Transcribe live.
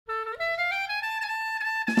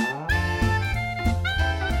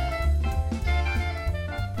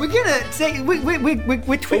gonna take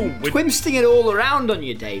we're twimsting it all around on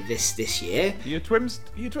you, Dave. This year. You're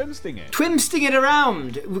twimsting it. Twimsting it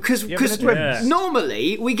around because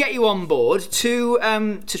normally we get you on board to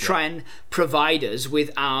try and provide us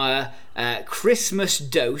with our Christmas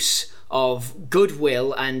dose of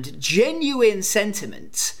goodwill and genuine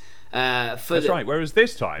sentiment. That's right. Whereas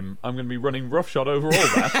this time, I'm going to be running roughshod over all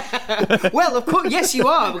that. Well, of course, yes, you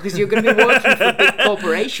are, because you're going to be working for big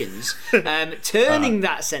corporations, turning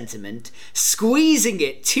that sentiment, squeezing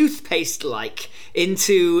it toothpaste-like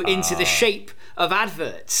into the shape of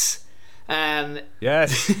adverts.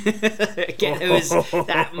 Yes. Get us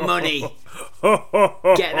that money.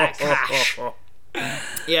 Get that cash.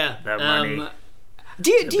 Yeah. That money.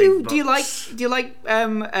 Do you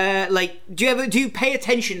pay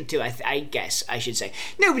attention to? I guess I should say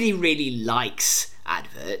nobody really likes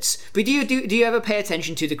adverts, but do you ever pay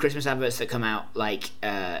attention to the Christmas adverts that come out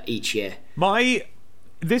each year?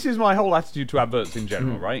 This is my whole attitude to adverts in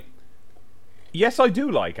general, right? Yes, I do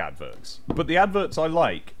like adverts, but the adverts I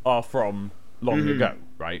like are from long ago,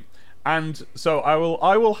 right? And so I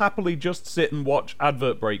will happily just sit and watch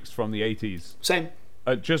advert breaks from the 80s. Same.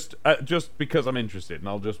 Just because I'm interested, and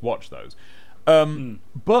I'll just watch those.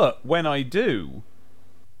 But when I do,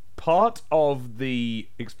 part of the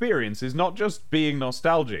experience is not just being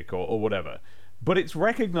nostalgic or whatever, but it's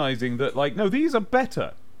recognizing that, no, these are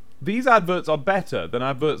better. These adverts are better than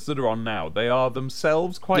adverts that are on now. They are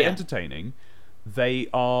themselves quite entertaining. They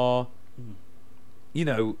are,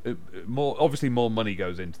 more money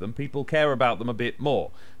goes into them. People care about them a bit more.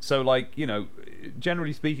 So,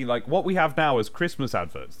 generally speaking, what we have now as Christmas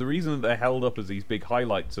adverts, the reason that they're held up as these big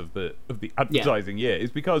highlights of the advertising year is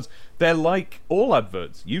because they're like all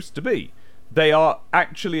adverts used to be. They are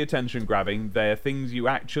actually attention grabbing. They're things you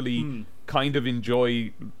actually kind of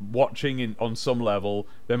enjoy watching on some level.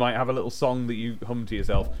 They might have a little song that you hum to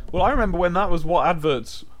yourself. Well, I remember when that was what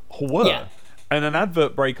adverts were. Yeah. And an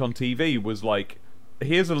advert break on TV was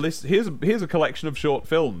here's a list. Here's a collection of short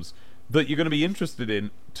films that you're going to be interested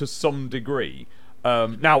in to some degree.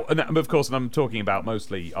 Now, and of course, and I'm talking about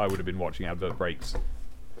mostly, I would have been watching advert breaks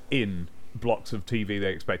in blocks of TV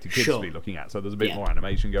they expected kids to be looking at. So there's a bit more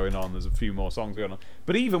animation going on. There's a few more songs going on.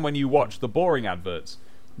 But even when you watch the boring adverts,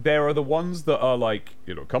 there are the ones that are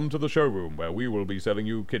come to the showroom where we will be selling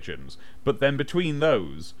you kitchens. But then between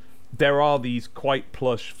those, there are these quite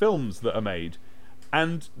plush films that are made.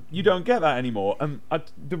 And you don't get that anymore. And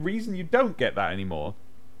the reason you don't get that anymore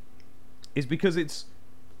is because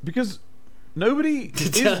nobody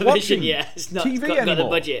is watching it's not, TV it's got anymore. Got a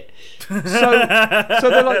budget. So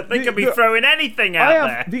they're they could be throwing anything out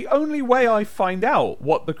there. The only way I find out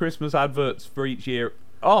what the Christmas adverts for each year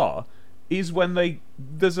are is when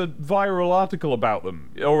there's a viral article about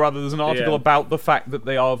them, or rather there's an article about the fact that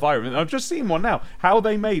they are viral. And I've just seen one now. How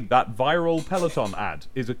they made that viral Peloton ad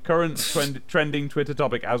is a current trending Twitter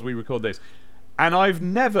topic as we record this. And I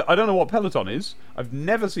don't know what Peloton is. I've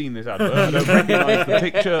never seen this advert. I don't recognise the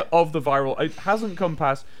picture of the viral. It hasn't come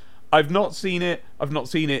past. I've not seen it. I've not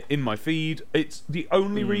seen it in my feed. It's the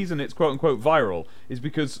only reason it's quote unquote viral is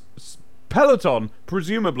because Peloton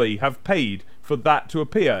presumably have paid for that to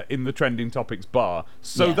appear in the trending topics bar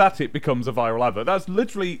so that it becomes a viral advert. That's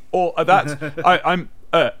literally all. That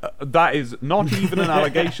is not even an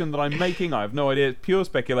allegation that I'm making. I have no idea. It's pure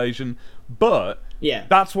speculation. But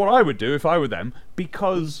that's what I would do if I were them,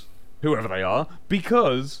 because whoever they are,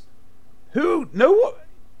 because the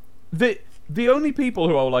only people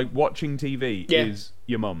who are watching TV is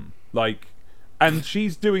your mum, and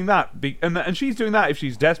she's doing that, and she's doing that if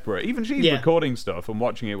she's desperate. Even she's recording stuff and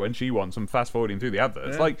watching it when she wants and fast forwarding through the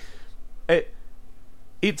adverts.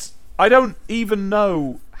 It's I don't even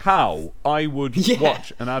know how I would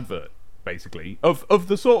watch an advert, basically of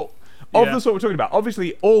the sort we're talking about.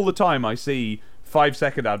 Obviously, all the time I see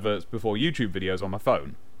 5-second adverts before YouTube videos on my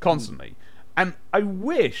phone constantly, and I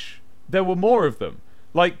wish there were more of them.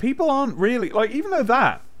 People aren't really even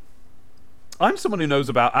though I'm someone who knows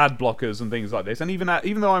about ad blockers and things like this, and even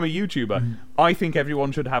though I'm a YouTuber, I think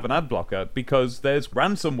everyone should have an ad blocker because there's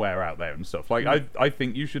ransomware out there and stuff. I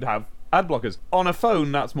think you should have ad blockers. On a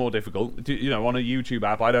phone, that's more difficult. On a YouTube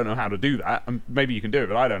app, I don't know how to do that. And maybe you can do it,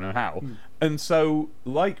 but I don't know how. And so,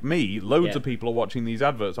 like me, loads of people are watching these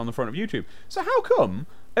adverts on the front of YouTube. So how come,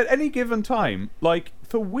 at any given time,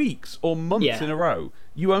 for weeks or months in a row,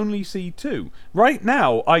 you only see 2? Right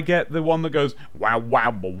now, I get the one that goes wow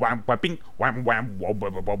wow wow wow bing wow wow wow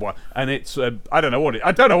wow wow, and it's I don't know what it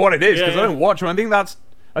is because I don't watch them.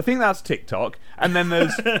 I think that's TikTok, and then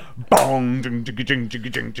there's bong, and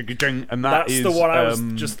that's the one I was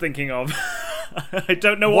just thinking of. I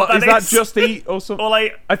don't know what that is. Is that Just Eat or something?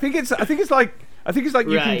 I think it's I think it's like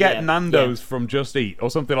you can get Nando's from Just Eat or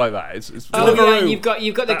something like that. It's and you've got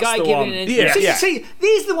the guy giving an interview. See,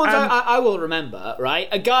 these are the ones I will remember, right?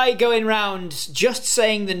 A guy going around just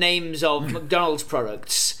saying the names of McDonald's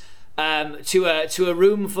products to a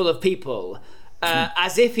room full of people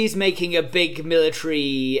as if he's making a big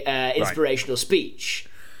military inspirational speech.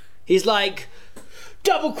 He's like,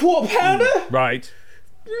 double quarter pounder, right?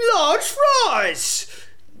 Large fries.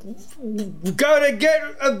 Gonna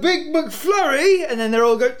get a big McFlurry, and then they're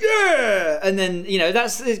all going, yeah, and then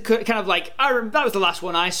that's kind of like that was the last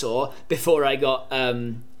one I saw before I got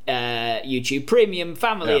YouTube Premium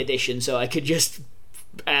Family Edition, so I could just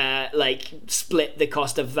split the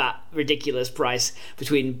cost of that ridiculous price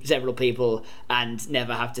between several people and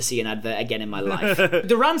never have to see an advert again in my life.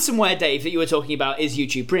 The ransomware, Dave, that you were talking about is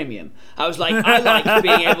YouTube Premium. I was like, I like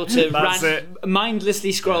being able to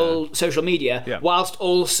mindlessly scroll social media whilst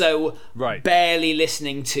also barely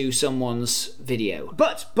listening to someone's video.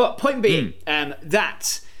 But point being,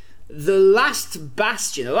 that the last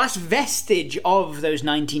bastion, the last vestige of those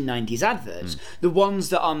 1990s adverts, the ones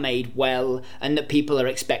that are made well and that people are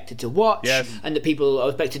expected to watch and that people are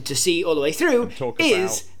expected to see all the way through,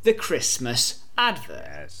 is the Christmas advert.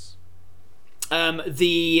 Yes.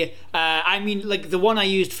 The one I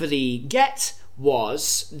used for the Get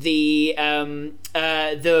was the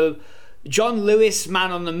John Lewis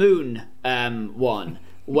Man on the Moon one,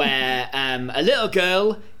 where a little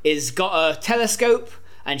girl is got a telescope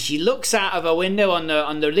and she looks out of a window on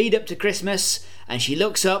the lead up to Christmas, and she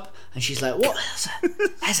looks up and she's like, "What?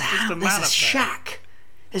 There's a shack.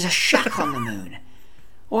 There's a shack on the moon.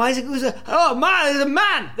 Why is it? There's a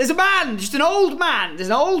man. Just an old man. There's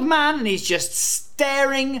an old man, and he's just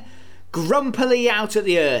staring grumpily out at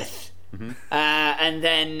the earth." Mm-hmm. And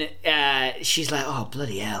then she's like, "Oh,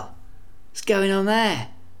 bloody hell, what's going on there?"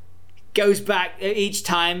 Goes back each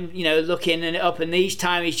time, looking and up, and each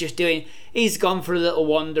time he's gone for a little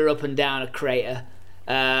wander up and down a crater,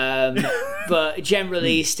 but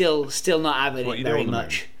generally still not having it very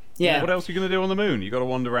much. Yeah. What else are you going to do on the moon? You got to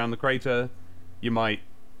wander around the crater. You might.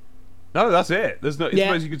 No, that's it. There's no. I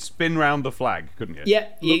suppose you could spin round the flag, couldn't you? Yeah,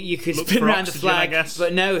 you could spin round the flag, I guess.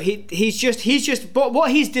 But no, he's just. But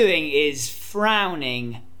what he's doing is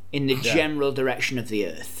frowning in the general direction of the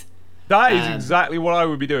Earth. That is exactly what I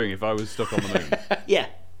would be doing if I was stuck on the moon. Yeah.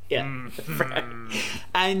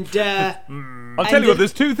 And I'll tell you what.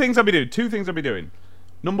 There's two things I'd be doing.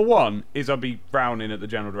 Number one is I'd be frowning at the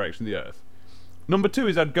general direction of the Earth. Number two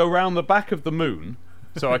is I'd go round the back of the moon,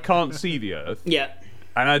 so I can't see the Earth. Yeah.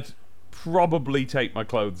 And I'd probably take my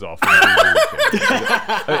clothes off.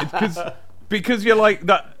 Because you're like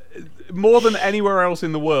that. More than anywhere else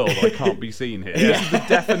in the world, I can't be seen here. This is the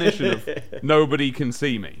definition of nobody can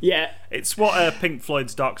see me. Yeah, it's what Pink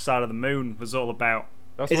Floyd's Dark Side of the Moon was all about.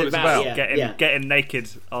 That's what it's about. Getting naked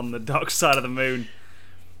on the dark side of the moon.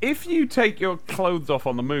 If you take your clothes off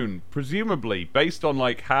on the moon, presumably based on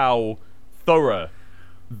how thorough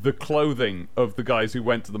the clothing of the guys who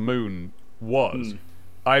went to the moon was,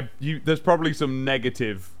 there's probably some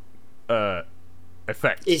negative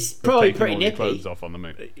effects. It's probably pretty nippy. Clothes off on the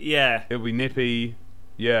moon. Yeah, it'll be nippy.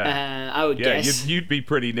 Yeah, I would guess. You'd be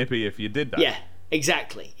pretty nippy if you did that. Yeah,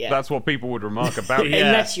 exactly. Yeah, that's what people would remark about you.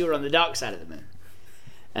 Unless you were on the dark side of the moon.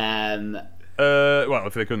 Well,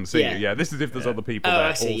 if they couldn't see you, this is if there's other people there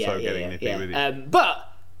also getting nippy with you.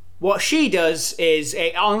 But what she does is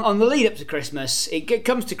on the lead up to Christmas, it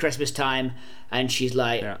comes to Christmas time, and she's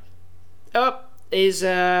like,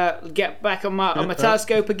 get back on my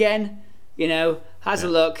telescope again. Has a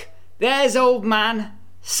look. There's old man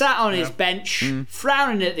sat on his bench,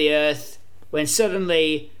 frowning at the earth, when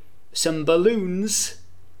suddenly some balloons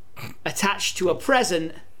attached to a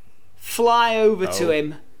present fly over to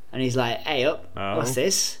him, and he's like, "Hey up, what's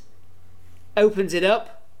this?" Opens it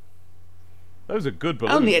up. Those are good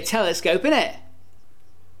balloons. Only a telescope, innit?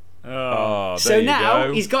 Oh, so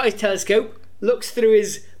now he's got his telescope. Looks through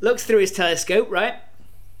his telescope, right?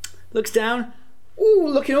 Looks down. Ooh,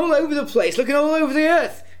 looking all over the place, looking all over the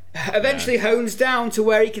earth. Eventually hones down to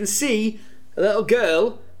where he can see a little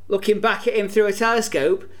girl looking back at him through a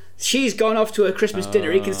telescope. She's gone off to a Christmas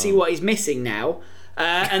dinner. He can see what he's missing now.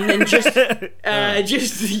 And then just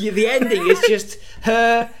the ending is just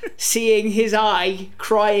her seeing his eye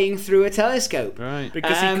crying through a telescope. Right.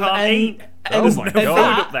 Because he can't eat. Oh my God. Food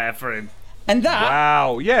up there for him. And that...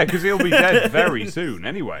 Wow, yeah, because he'll be dead very soon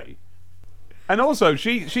anyway. And also,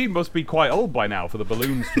 she must be quite old by now for the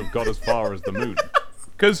balloons to have got as far as the moon.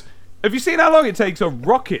 Because have you seen how long it takes a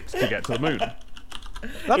rocket to get to the moon?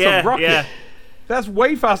 That's a rocket. Yeah. That's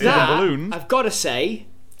way faster than balloons. I've got to say,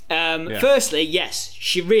 firstly, yes,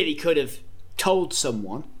 she really could have told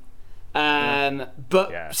someone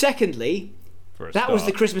But secondly, that was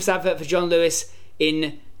the Christmas advert for John Lewis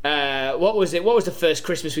in what was it? What was the first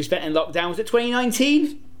Christmas we spent in lockdown? Was it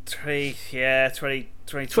 2019?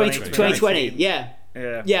 2020. Yeah.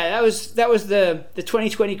 That was the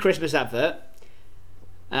 2020 Christmas advert.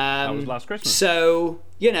 That was last Christmas. So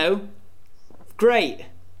great.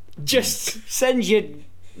 Just send your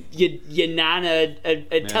nan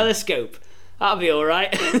a telescope. That'll be all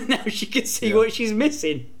right. Now she can see what she's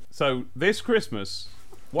missing. So this Christmas,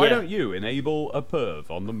 why don't you enable a perv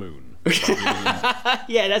on the moon?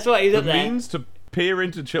 Yeah, that's what he's up there. The means to peer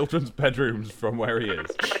into children's bedrooms from where he is.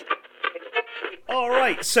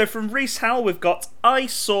 Alright, so from Reese Howell we've got I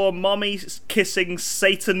saw mommy kissing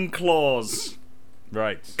Satan Claus.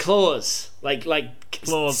 Right. Claus. Like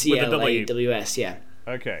Claus with a W. C-L-A-W-S, yeah.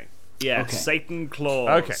 Okay. Yeah, Okay. Satan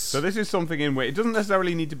Claus. Okay, so this is something in which it doesn't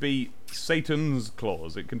necessarily need to be Satan's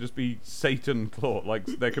claws. It can just be Satan claw. Like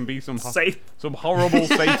there can be some horrible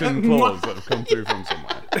Satan claws that have come through from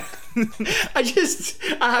somewhere.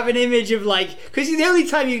 I have an image of because the only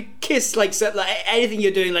time you kiss like anything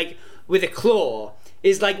you're doing like with a claw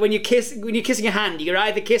is like when you're kissing a hand. You're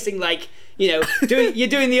either kissing you're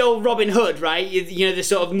doing the old Robin Hood, right? The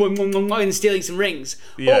sort of and stealing some rings,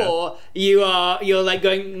 or you're like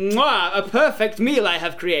going, "Mwah, a perfect meal I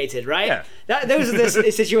have created," right? Yeah. Those are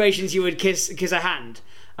the situations you would kiss a hand.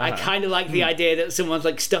 I kind of like the idea that someone's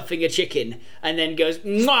like stuffing a chicken and then goes,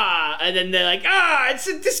 "Mwah," and then they're like, it's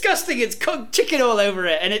disgusting. It's cooked chicken all over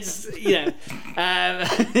it, and it's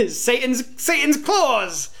Satan's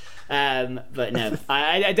claws. But no,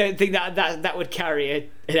 I don't think that would carry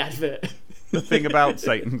an advert. The thing about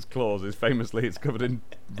Satan's claws is famously it's covered in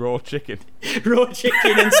raw chicken. Raw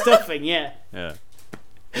chicken and stuffing, yeah. Yeah.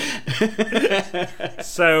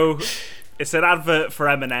 So it's an advert for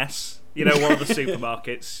M&S. One of the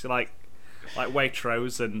supermarkets, like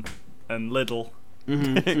Waitrose and Lidl.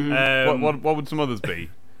 Mm-hmm. What would some others be?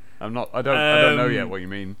 I don't know yet what you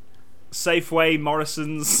mean. Safeway,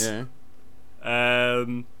 Morrison's. Yeah.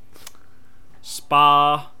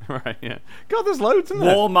 Spar. Right. Yeah. God, there's loads in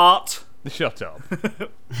there. Walmart. Shut up.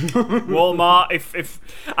 Walmart. If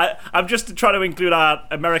I'm just trying to include our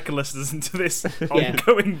American listeners into this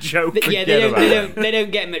ongoing joke. They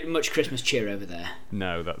don't get much Christmas cheer over there.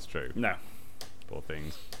 No, that's true. No. Poor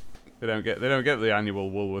things. They don't get the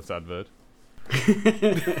annual Woolworths advert.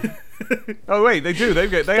 Oh wait, they do. They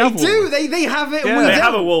have Woolworths. They have it. Yeah, they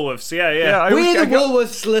have a Woolworths. Yeah. We're the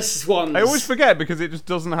Woolworths-less ones. I always forget because it just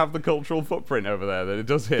doesn't have the cultural footprint over there that it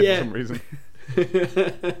does here for some reason.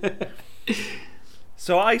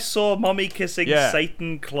 So I saw mommy kissing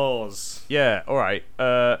Satan Claus. Yeah. All right.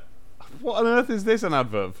 What on earth is this an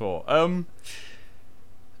advert for?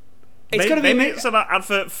 Maybe it's an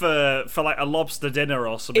advert for like a lobster dinner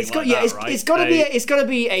or something right? It's got to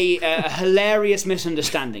be a hilarious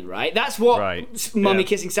misunderstanding, right? That's what Mommy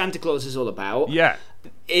Kissing Santa Claus is all about. Yeah.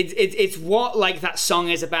 It's what that song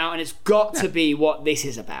is about, and it's got to be what this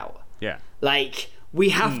is about. Yeah. We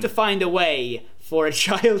have to find a way for a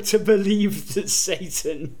child to believe that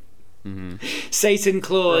Satan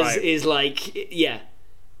Claus is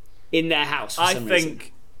in their house for some reason.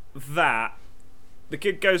 That the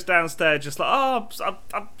kid goes downstairs just like,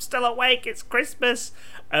 I'm still awake, it's Christmas,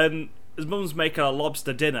 and his mum's making a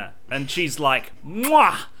lobster dinner, and she's like,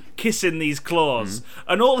 mwah, kissing these claws,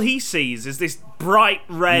 and all he sees is this bright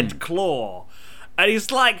red claw, and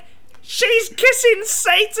he's like, she's kissing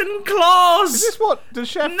Satan Claus! Is this does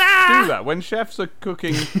chefs do that? When chefs are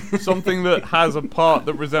cooking something that has a part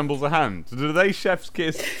that resembles a hand, do they chef's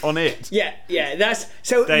kiss on it? Yeah, the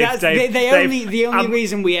only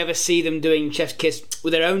reason we ever see them doing chef's kiss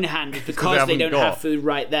with their own hand is because they don't have food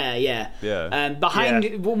right there,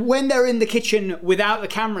 when they're in the kitchen without the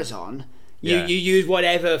cameras on, you use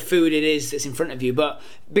whatever food it is that's in front of you, but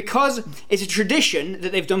because it's a tradition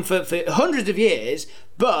that they've done for hundreds of years,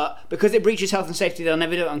 but because it breaches health and safety, they'll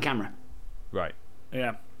never do it on camera. Right.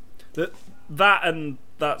 Yeah.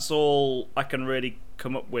 That's all I can really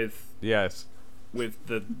come up with. Yes. With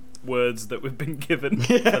the words that we've been given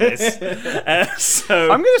for this.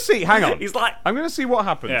 So I'm going to see. Hang on. He's like, I'm going to see what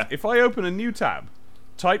happens if I open a new tab,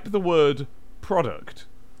 type the word product,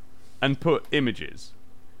 and put images.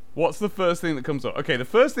 What's the first thing that comes up? Okay, the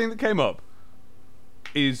first thing that came up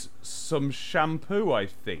is some shampoo, I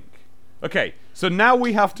think. Okay, so now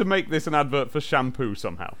we have to make this an advert for shampoo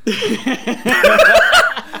somehow.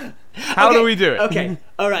 How do we do it? Okay,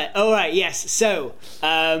 all right, yes. So,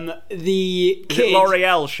 the kid... Is it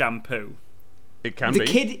L'Oreal shampoo? It can be. The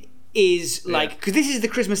kid is because this is the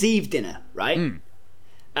Christmas Eve dinner, right?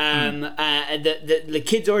 The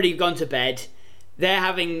kid's already gone to bed. they're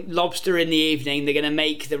having lobster in the evening. They're going to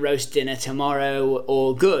make the roast dinner tomorrow.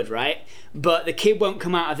 All good, right? But the kid won't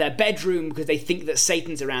come out of their bedroom because they think that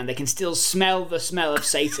Satan's around. They can still smell the smell of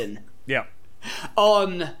Satan. Yeah.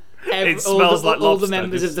 On all the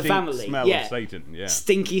members of the family. Smell of Satan. Yeah.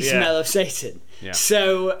 Stinky smell of Satan. Yeah.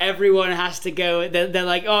 So everyone has to go. They're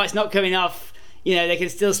like, oh, it's not coming off. You know, they can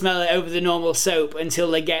still smell it over the normal soap until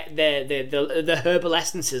they get the herbal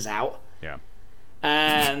essences out. Yeah.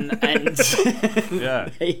 And yeah,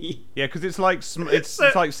 because it's like it's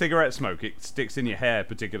like cigarette smoke. It sticks in your hair,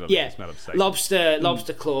 particularly. Yeah, the smell of Satan.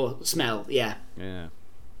 Lobster claw smell. Yeah.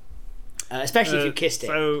 Especially if you kissed it.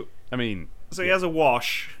 So he has a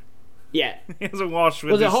wash. Yeah, he has a wash.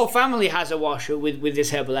 The whole family has a wash with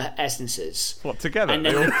this herbal essences. What, together? And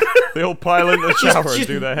they all pile in the shower and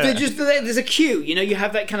do their hair. There's a queue. You know, you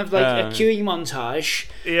have that kind of like a queuing montage.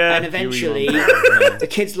 Yeah. And eventually, the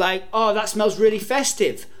kid's like, "Oh, that smells really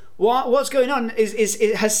festive. What's going on?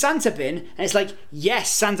 Has Santa been?" And it's like,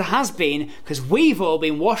 yes, Santa has been, because we've all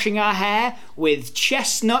been washing our hair with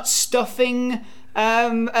chestnut stuffing.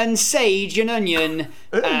 And sage and onion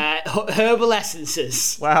herbal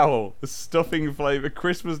essences. Wow, the stuffing flavour,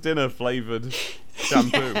 Christmas dinner flavoured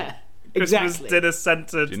shampoo. Yeah, Christmas exactly. dinner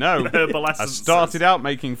scented herbal essences. I started out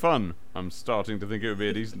making fun. I'm starting to think it would be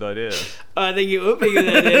a decent idea. I think it would be a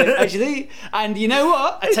good idea, actually. And you know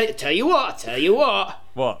what? I tell you what.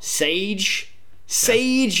 What? Sage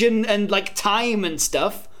and like thyme and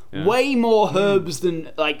stuff. Yeah. Way more herbs than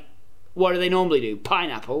like what do they normally do?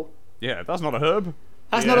 Pineapple. Yeah, that's not a herb.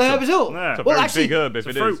 That's not a herb at all. It's a very big herb if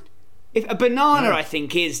it is. If a banana, I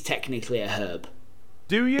think, is technically a herb.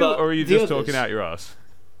 Do you, or are you just talking out your ass?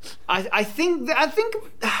 I think. It's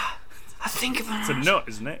a nut,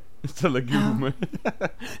 isn't it? It's a legume.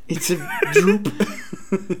 It's a droop.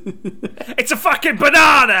 It's a fucking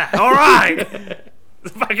banana. All right.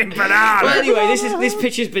 It's a fucking banana. Well, anyway, this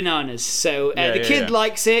picture's bananas. So the kid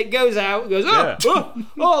likes it, goes out, goes, I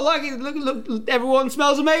like it. Look, everyone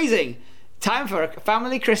smells amazing. Time for a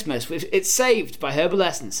family Christmas. It's saved by herbal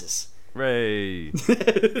essences. Hooray!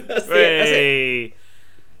 That's it.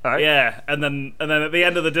 Right. Yeah, and then at the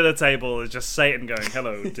end of the dinner table is just Satan going,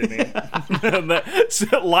 "Hello, Dinny," and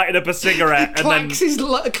lighting up a cigarette, clacks his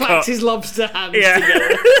lobster hands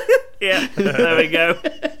together. Yeah, there we go.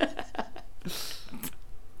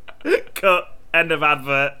 Cut. End of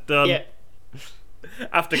advert. Done. Yeah.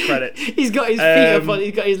 After credits. He's got his feet up on.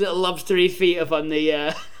 He's got his little lobstery feet up on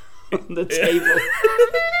the table.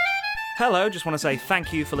 Hello. Just want to say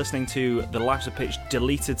thank you for listening to the Life's a Pitch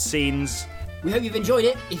deleted scenes. We hope you've enjoyed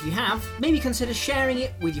it. If you have, maybe consider sharing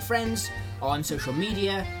it with your friends on social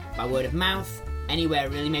media, by word of mouth,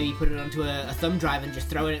 anywhere really. Maybe put it onto a thumb drive and just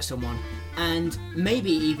throw it at someone. And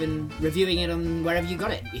maybe even reviewing it on wherever you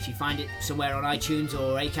got it. If you find it somewhere on iTunes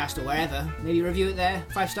or Acast or wherever, maybe review it there.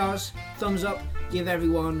 5 stars, thumbs up, give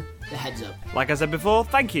everyone the heads up. Like I said before,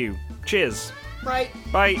 thank you. Cheers. Right.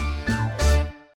 Bye.